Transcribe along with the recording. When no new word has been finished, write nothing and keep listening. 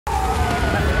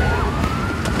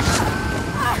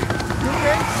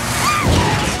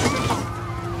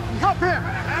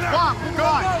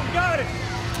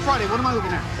Friday. What am I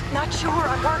looking at? Not sure.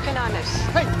 I'm working on this.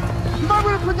 Hey, you might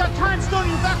want to put that time stone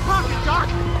in your back pocket, Doc.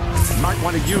 You might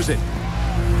want to use it.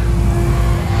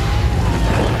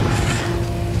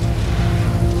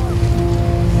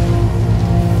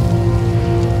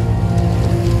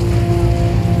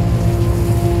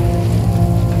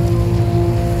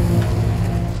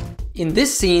 In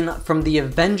this scene from the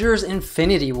Avengers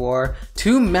Infinity War,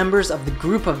 two members of the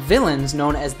group of villains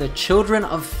known as the Children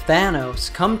of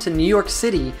Thanos come to New York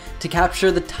City to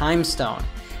capture the Time Stone.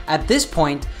 At this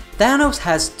point, Thanos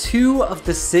has 2 of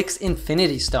the 6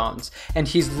 Infinity Stones, and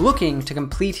he's looking to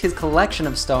complete his collection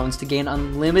of stones to gain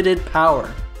unlimited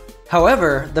power.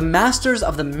 However, the masters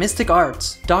of the mystic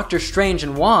arts, Doctor Strange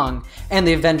and Wong, and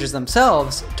the Avengers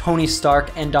themselves, Tony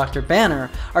Stark and Dr. Banner,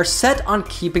 are set on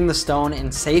keeping the stone in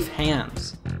safe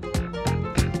hands.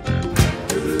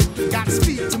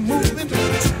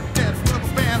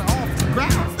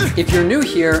 If you're new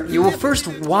here, you will first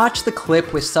watch the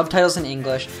clip with subtitles in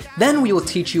English, then we will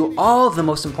teach you all of the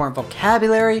most important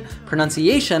vocabulary,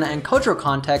 pronunciation, and cultural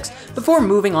context before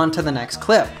moving on to the next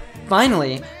clip.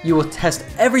 Finally, you will test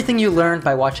everything you learned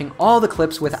by watching all the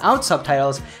clips without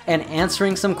subtitles and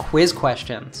answering some quiz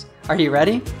questions. Are you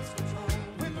ready?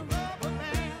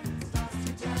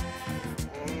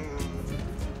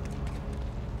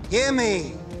 Hear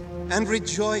me and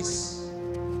rejoice.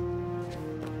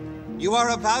 You are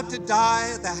about to die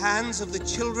at the hands of the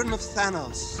children of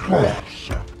Thanos.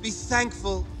 Be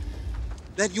thankful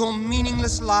that your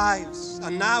meaningless lives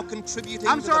are now contributing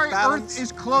to the balance. Earth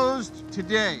is closed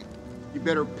today. You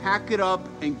better pack it up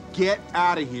and get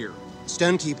out of here.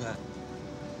 Stonekeeper,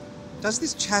 does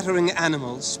this chattering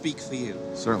animal speak for you?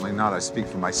 Certainly not. I speak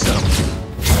for myself.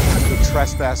 I'm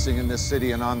trespassing in this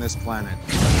city and on this planet.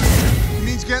 It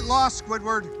means get lost,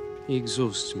 Squidward. He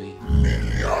exhausts me.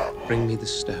 Bring me the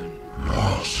stone.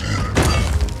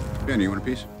 Ben, you want a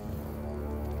piece?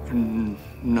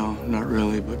 No, not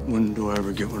really, but when do I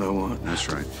ever get what I want? That's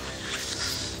right.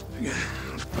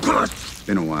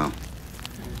 Been a while.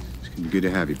 It's gonna be good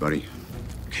to have you, buddy.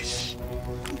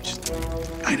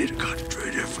 I need to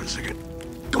concentrate here for a second.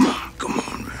 Come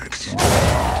on, Max.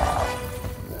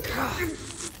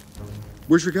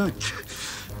 Where's your guy?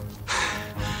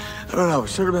 I don't know, we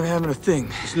should have been having a thing.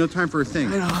 There's no time for a thing.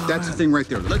 I know. That's the thing right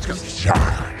there. Let's go.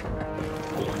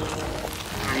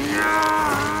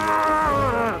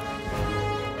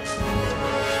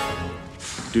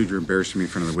 Dude, you're embarrassing me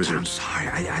in front of the wizard. I'm sorry,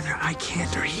 either I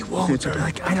can't or he won't. It's all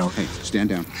right. I don't... Hey, stand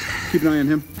down. Keep an eye on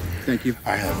him. Thank you.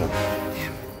 I have him.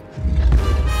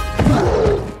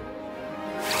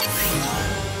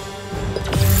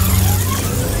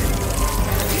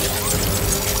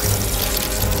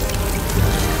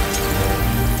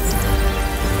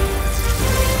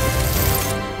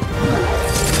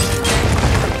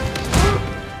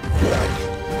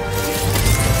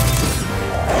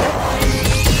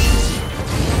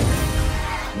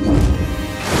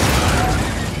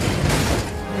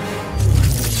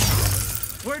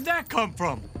 Where'd that come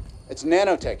from? It's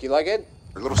nanotech. You like it?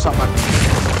 A little something like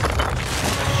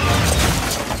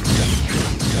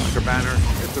Dr. Banner,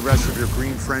 if the rest of your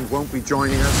green friend won't be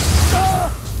joining us.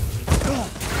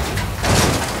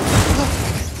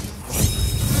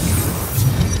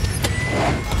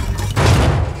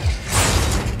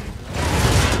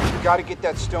 You gotta get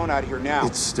that stone out of here now.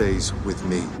 It stays with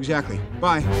me. Exactly.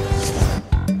 Bye.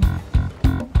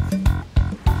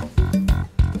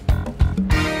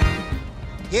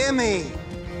 Hear me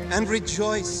and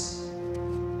rejoice.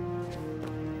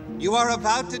 You are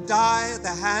about to die at the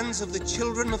hands of the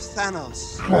children of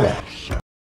Thanos.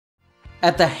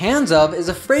 At the hands of is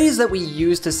a phrase that we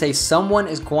use to say someone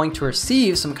is going to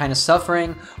receive some kind of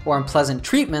suffering or unpleasant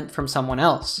treatment from someone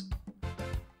else.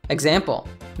 Example,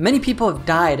 many people have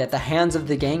died at the hands of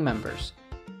the gang members.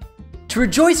 To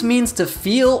rejoice means to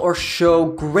feel or show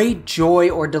great joy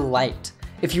or delight.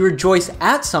 If you rejoice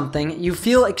at something, you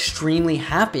feel extremely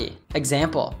happy.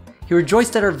 Example, he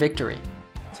rejoiced at our victory.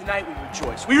 Tonight we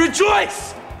rejoice. We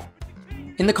rejoice!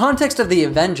 In the context of the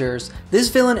Avengers, this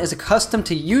villain is accustomed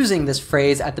to using this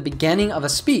phrase at the beginning of a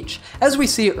speech, as we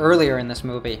see earlier in this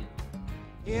movie.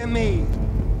 Hear me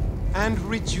and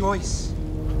rejoice,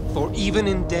 for even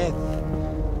in death,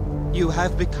 you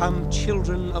have become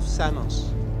children of Thanos.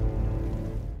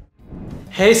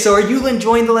 Hey, so are you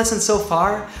enjoying the lesson so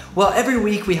far? Well, every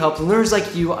week we help learners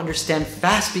like you understand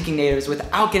fast-speaking natives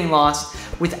without getting lost,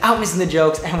 without missing the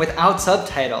jokes, and without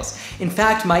subtitles. In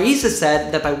fact, Maisa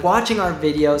said that by watching our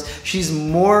videos, she's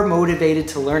more motivated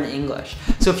to learn English.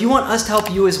 So if you want us to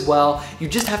help you as well, you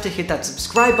just have to hit that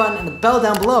subscribe button and the bell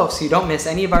down below so you don't miss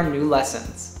any of our new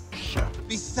lessons.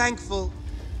 Be thankful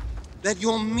that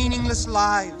your meaningless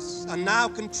lives are now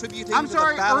contributing I'm to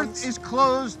sorry, the balance. Earth is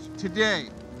closed today.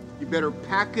 You better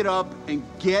pack it up and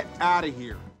get out of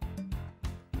here.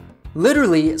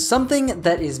 Literally, something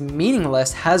that is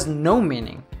meaningless has no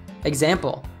meaning.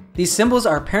 Example, these symbols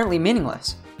are apparently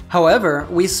meaningless. However,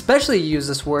 we especially use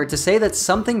this word to say that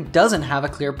something doesn't have a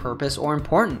clear purpose or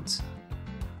importance.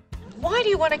 Why do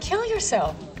you want to kill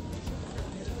yourself?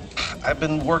 I've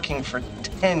been working for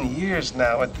 10 years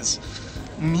now at this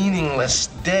meaningless,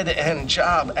 dead-end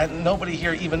job, and nobody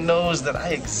here even knows that I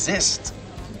exist.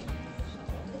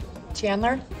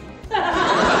 Chandler?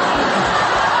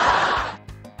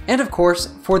 And of course,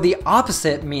 for the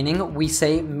opposite meaning, we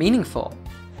say meaningful.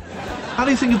 How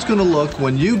do you think it's going to look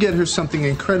when you get her something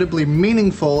incredibly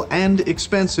meaningful and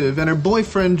expensive and her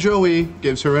boyfriend Joey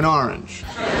gives her an orange?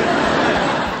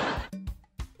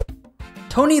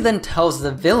 Tony then tells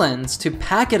the villains to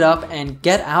pack it up and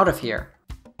get out of here.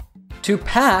 To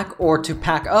pack or to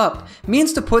pack up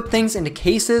means to put things into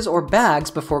cases or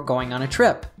bags before going on a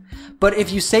trip. But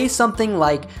if you say something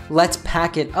like, let's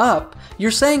pack it up, you're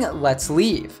saying let's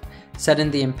leave. Said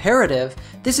in the imperative,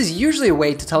 this is usually a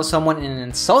way to tell someone in an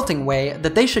insulting way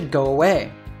that they should go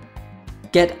away.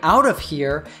 Get out of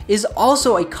here is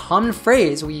also a common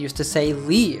phrase we use to say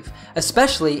leave,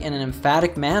 especially in an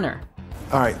emphatic manner.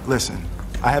 All right, listen.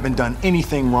 I haven't done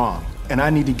anything wrong, and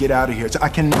I need to get out of here. So I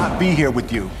cannot be here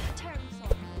with you.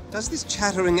 Does this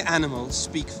chattering animal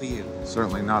speak for you?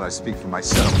 Certainly not. I speak for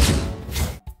myself.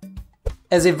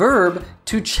 As a verb,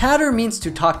 to chatter means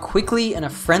to talk quickly in a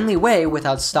friendly way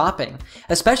without stopping,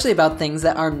 especially about things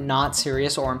that are not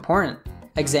serious or important.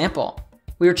 Example,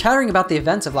 we were chattering about the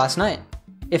events of last night.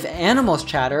 If animals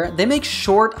chatter, they make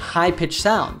short, high-pitched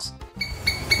sounds.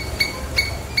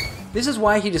 This is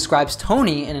why he describes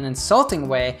Tony in an insulting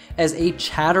way as a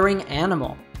chattering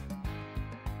animal.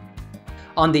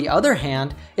 On the other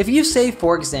hand, if you say,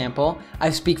 for example,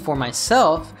 I speak for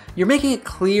myself, you're making it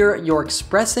clear you're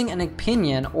expressing an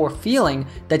opinion or feeling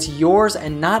that's yours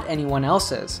and not anyone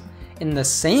else's. In the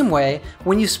same way,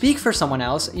 when you speak for someone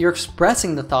else, you're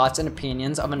expressing the thoughts and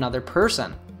opinions of another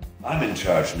person. I'm in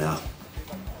charge now.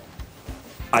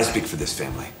 I speak for this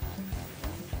family.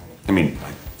 I mean,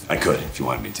 I could if you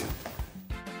wanted me to.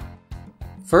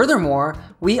 Furthermore,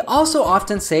 we also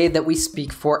often say that we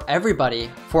speak for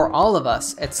everybody, for all of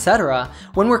us, etc.,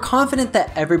 when we're confident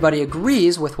that everybody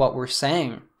agrees with what we're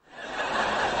saying.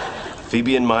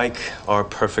 Phoebe and Mike are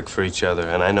perfect for each other,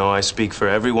 and I know I speak for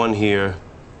everyone here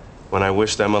when I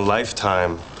wish them a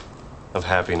lifetime of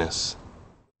happiness.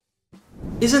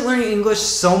 Isn't learning English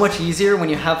so much easier when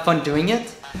you have fun doing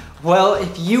it? Well,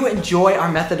 if you enjoy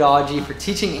our methodology for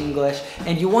teaching English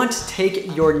and you want to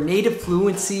take your native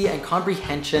fluency and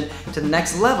comprehension to the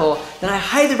next level, then I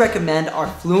highly recommend our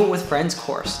Fluent with Friends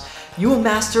course. You will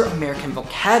master American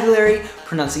vocabulary,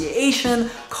 pronunciation,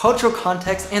 cultural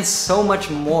context, and so much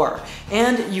more.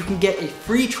 And you can get a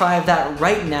free try of that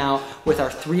right now with our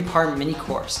 3-part mini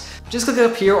course. Just click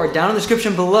up here or down in the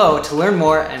description below to learn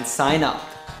more and sign up.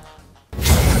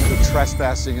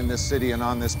 Trespassing in this city and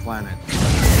on this planet.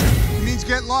 It means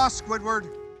get lost, Squidward.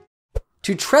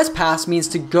 To trespass means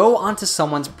to go onto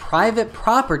someone's private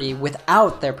property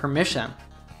without their permission.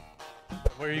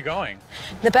 Where are you going?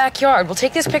 The backyard. We'll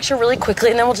take this picture really quickly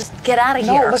and then we'll just get out of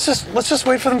here. No, let's just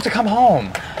wait for them to come home.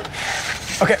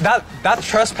 Okay, that's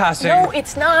trespassing. No,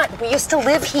 it's not. We used to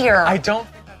live here. I don't.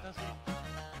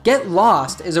 Get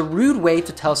lost is a rude way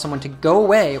to tell someone to go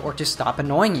away or to stop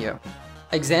annoying you.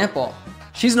 Example,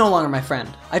 she's no longer my friend.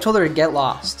 I told her to get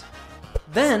lost.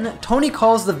 Then, Tony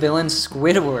calls the villain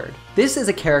Squidward. This is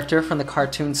a character from the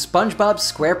cartoon SpongeBob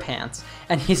SquarePants,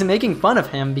 and he's making fun of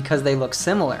him because they look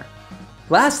similar.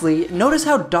 Lastly, notice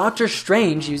how Doctor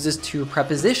Strange uses 2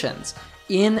 prepositions,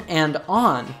 in and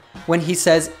on, when he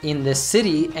says in this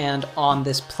city and on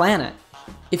this planet.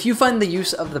 If you find the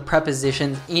use of the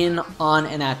prepositions in, on,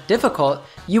 and at difficult,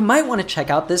 you might want to check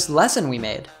out this lesson we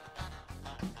made.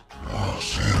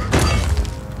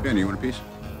 Ben, you want a piece?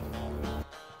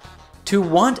 To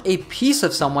want a piece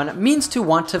of someone means to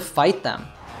want to fight them.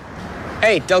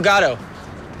 Hey, Delgado.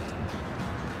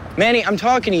 Manny, I'm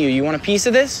talking to you. You want a piece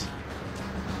of this?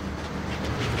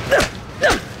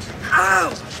 Ow!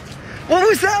 What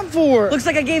was that for? Looks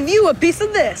like I gave you a piece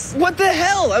of this. What the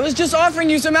hell? I was just offering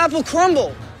you some apple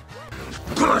crumble.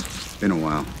 Been a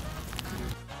while.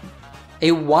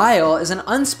 A while is an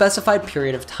unspecified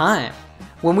period of time.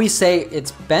 When we say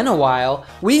it's been a while,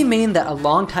 we mean that a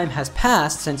long time has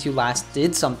passed since you last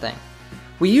did something.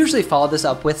 We usually follow this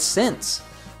up with since.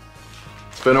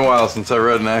 It's been a while since I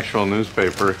read an actual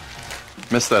newspaper.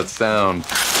 Missed that sound.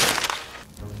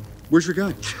 Where's your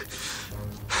gun?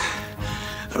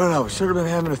 I don't know, should have been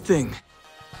having a thing.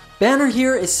 Banner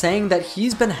here is saying that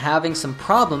he's been having some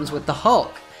problems with the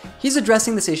Hulk. He's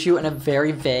addressing this issue in a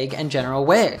very vague and general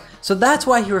way, so that's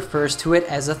why he refers to it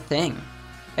as a thing.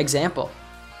 Example,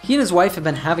 he and his wife have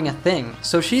been having a thing,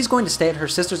 so she's going to stay at her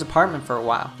sister's apartment for a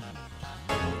while.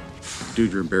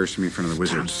 Dude, you're embarrassing me in front of the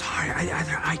wizard. I'm sorry,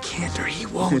 either I can't or he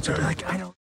won't. I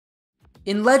don't.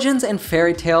 In legends and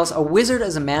fairy tales, a wizard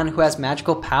is a man who has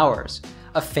magical powers.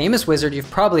 A famous wizard you've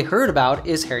probably heard about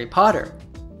is Harry Potter.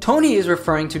 Tony is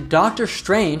referring to Doctor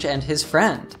Strange and his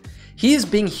friend. He is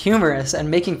being humorous and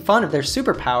making fun of their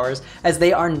superpowers as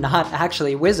they are not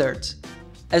actually wizards.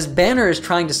 As Banner is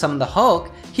trying to summon the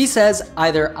Hulk, he says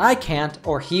either I can't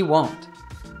or he won't.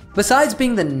 Besides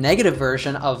being the negative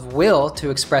version of will to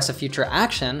express a future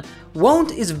action,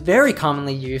 won't is very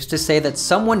commonly used to say that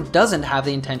someone doesn't have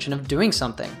the intention of doing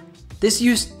something. This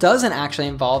use doesn't actually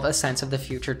involve a sense of the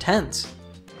future tense.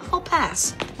 I'll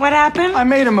pass. What happened? I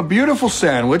made him a beautiful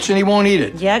sandwich and he won't eat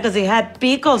it. Yeah, because he had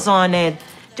pickles on it.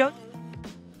 Don't.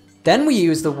 Then we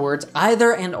use the words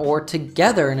either and or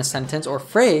together in a sentence or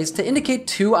phrase to indicate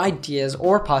two ideas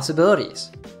or possibilities.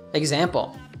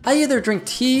 Example, I either drink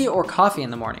tea or coffee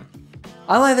in the morning.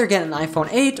 I'll either get an iPhone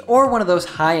 8 or one of those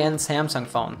high-end Samsung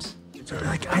phones.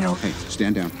 Hey,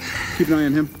 stand down. Keep an eye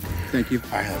on him. Thank you.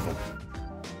 I have him.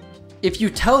 If you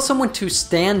tell someone to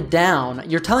stand down,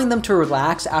 you're telling them to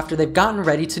relax after they've gotten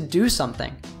ready to do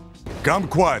something. Come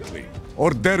quietly,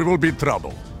 or there will be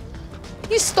trouble.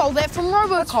 You stole that from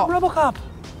RoboCop. RoboCop,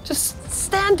 just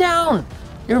stand down.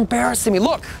 You're embarrassing me.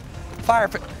 Look, fire.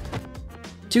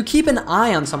 To keep an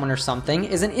eye on someone or something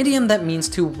is an idiom that means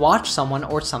to watch someone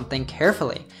or something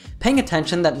carefully, paying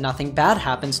attention that nothing bad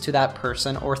happens to that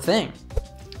person or thing.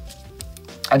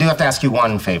 I do have to ask you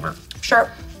one favor. Sure.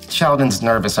 Sheldon's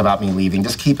nervous about me leaving.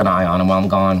 Just keep an eye on him while I'm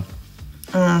gone.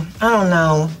 I don't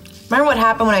know. Remember what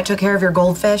happened when I took care of your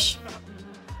goldfish?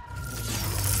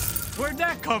 Where'd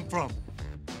that come from?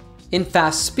 In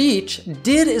fast speech,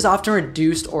 did is often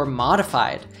reduced or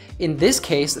modified. In this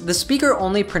case, the speaker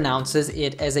only pronounces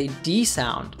it as a D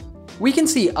sound. We can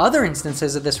see other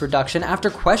instances of this reduction after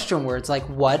question words like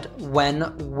what, when,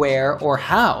 where, or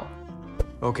how.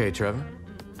 Okay, Trevor.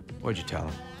 What'd you tell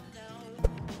him?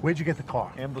 Where'd you get the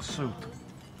car? And the suit.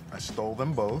 I stole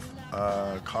them both.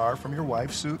 Car from your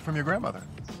wife, suit from your grandmother.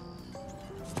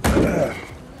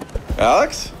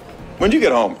 Alex? When'd you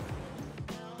get home?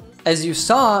 As you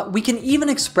saw, we can even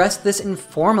express this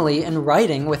informally in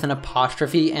writing with an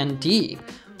apostrophe and D.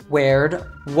 Where'd,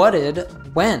 what'd,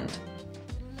 when'd.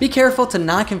 Be careful to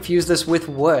not confuse this with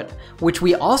would, which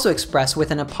we also express with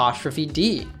an apostrophe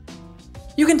D.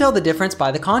 You can tell the difference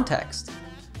by the context.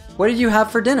 What did you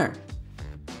have for dinner?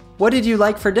 What did you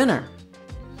like for dinner?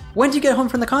 When did you get home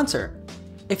from the concert?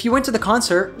 If you went to the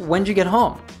concert, when did you get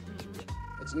home?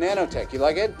 It's nanotech. You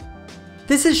like it?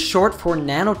 This is short for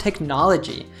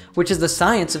nanotechnology, which is the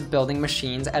science of building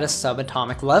machines at a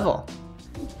subatomic level.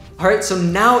 Alright, so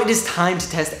now it is time to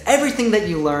test everything that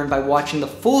you learned by watching the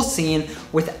full scene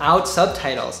without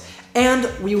subtitles. And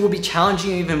we will be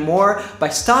challenging you even more by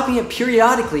stopping it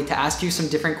periodically to ask you some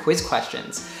different quiz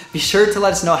questions. Be sure to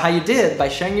let us know how you did by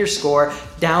sharing your score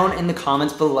down in the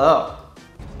comments below.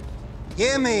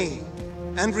 Hear me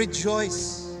and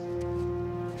rejoice.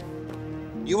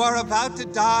 You are about to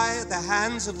die at the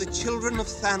hands of the children of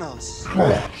Thanos.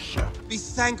 Be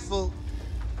thankful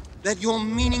that your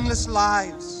meaningless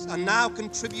lives are now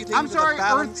contributing to the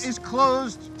balance. Earth is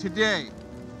closed today.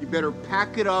 You better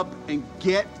pack it up and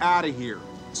get out of here.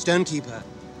 Stonekeeper,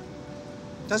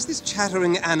 does this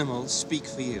chattering animal speak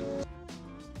for you?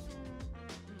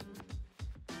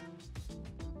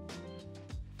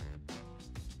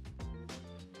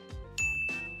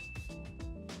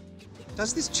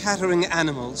 Does this chattering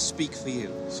animal speak for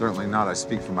you? Certainly not. I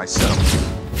speak for myself.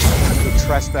 You're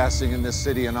trespassing in this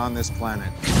city and on this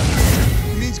planet.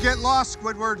 It means get lost,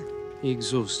 Squidward. He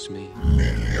exhausts me.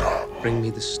 Bring me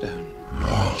the stone.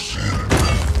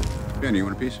 Ben, you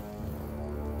want a piece?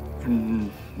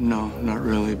 No, not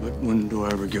really, but when do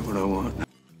I ever get what I want?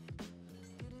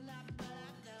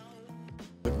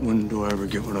 When do I ever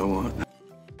get what I want?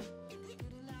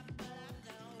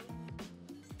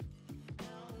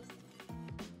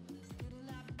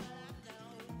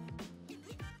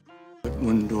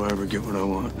 When do I ever get what I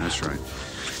want? That's right.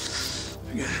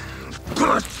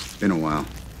 Been a while.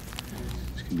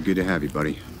 It's gonna be good to have you,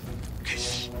 buddy.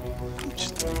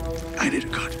 I need to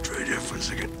concentrate here for a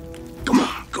second. Come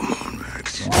on,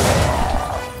 Max.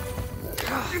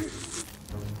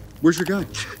 Where's your gun?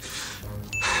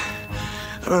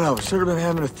 I don't know, should have been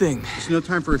having a thing. There's no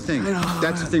time for a thing.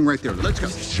 That's the thing right there. Let's go.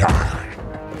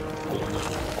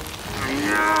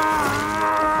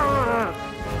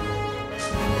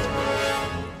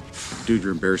 Dude,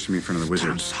 you're embarrassing me in front of the wizard.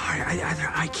 I'm sorry. Either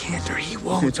I can't or he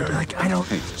won't. It's all right. Like, I don't...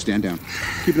 Hey, stand down.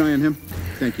 Keep an eye on him.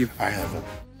 Thank you. I haven't.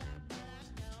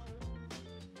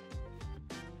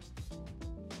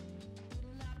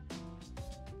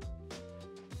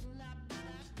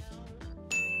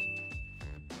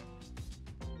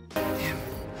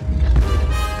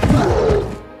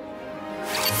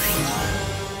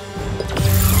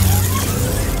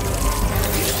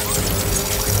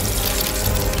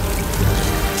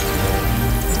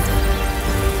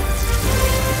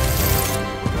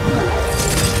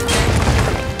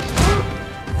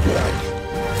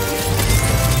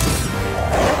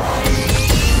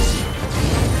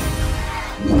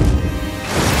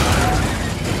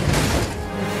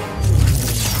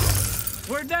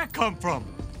 Where'd that come from?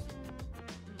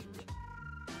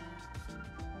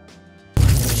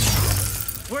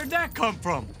 Where'd that come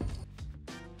from?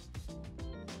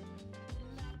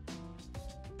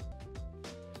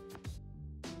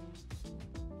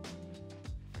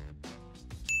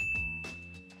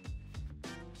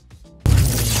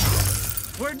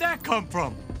 Where'd that come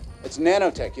from? It's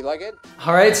nanotech. You like it?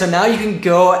 Alright, so now you can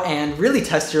go and really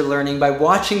test your learning by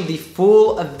watching the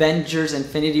full Avengers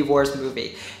Infinity Wars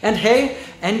movie. And hey,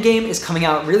 Endgame is coming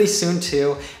out really soon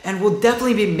too, and we'll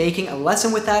definitely be making a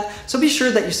lesson with that, so be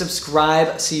sure that you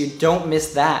subscribe so you don't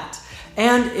miss that.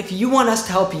 And if you want us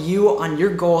to help you on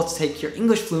your goal to take your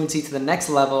English fluency to the next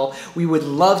level, we would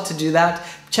love to do that.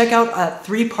 Check out a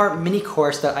 3-part mini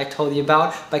course that I told you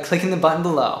about by clicking the button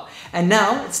below. And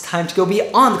now it's time to go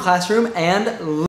beyond the classroom and